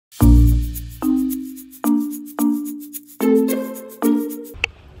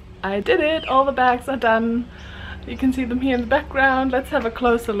I did it! All the bags are done. You can see them here in the background. Let's have a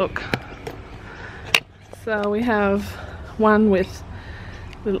closer look. So we have one with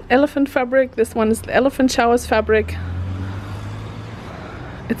little elephant fabric. This one is the elephant showers fabric.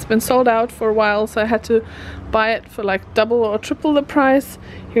 It's been sold out for a while, so I had to buy it for like double or triple the price.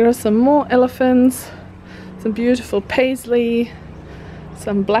 Here are some more elephants, some beautiful paisley,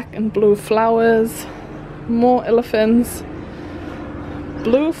 some black and blue flowers, more elephants,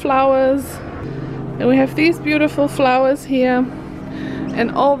 blue flowers, and we have these beautiful flowers here.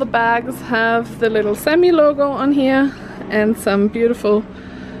 And all the bags have the little Sami logo on here and some beautiful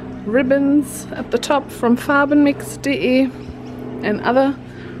ribbons at the top from farbenmix.de and other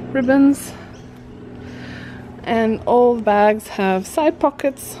ribbons. And all the bags have side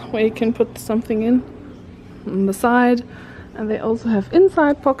pockets where you can put something in on the side, and they also have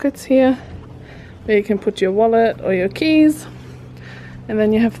inside pockets here where you can put your wallet or your keys. And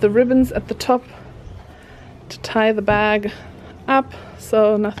then you have the ribbons at the top to tie the bag up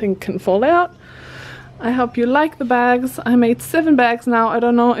so nothing can fall out. I hope you like the bags. I made 7 bags now. I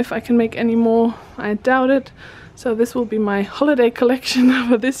don't know if I can make any more. I doubt it. So this will be my holiday collection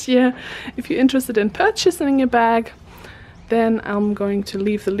for this year. If you're interested in purchasing a bag, then I'm going to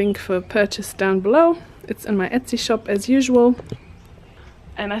leave the link for purchase down below. It's in my Etsy shop as usual.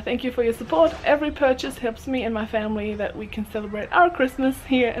 And I thank you for your support. Every purchase helps me and my family that we can celebrate our Christmas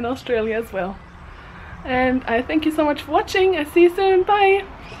here in Australia as well. And I thank you so much for watching. I see you soon. Bye!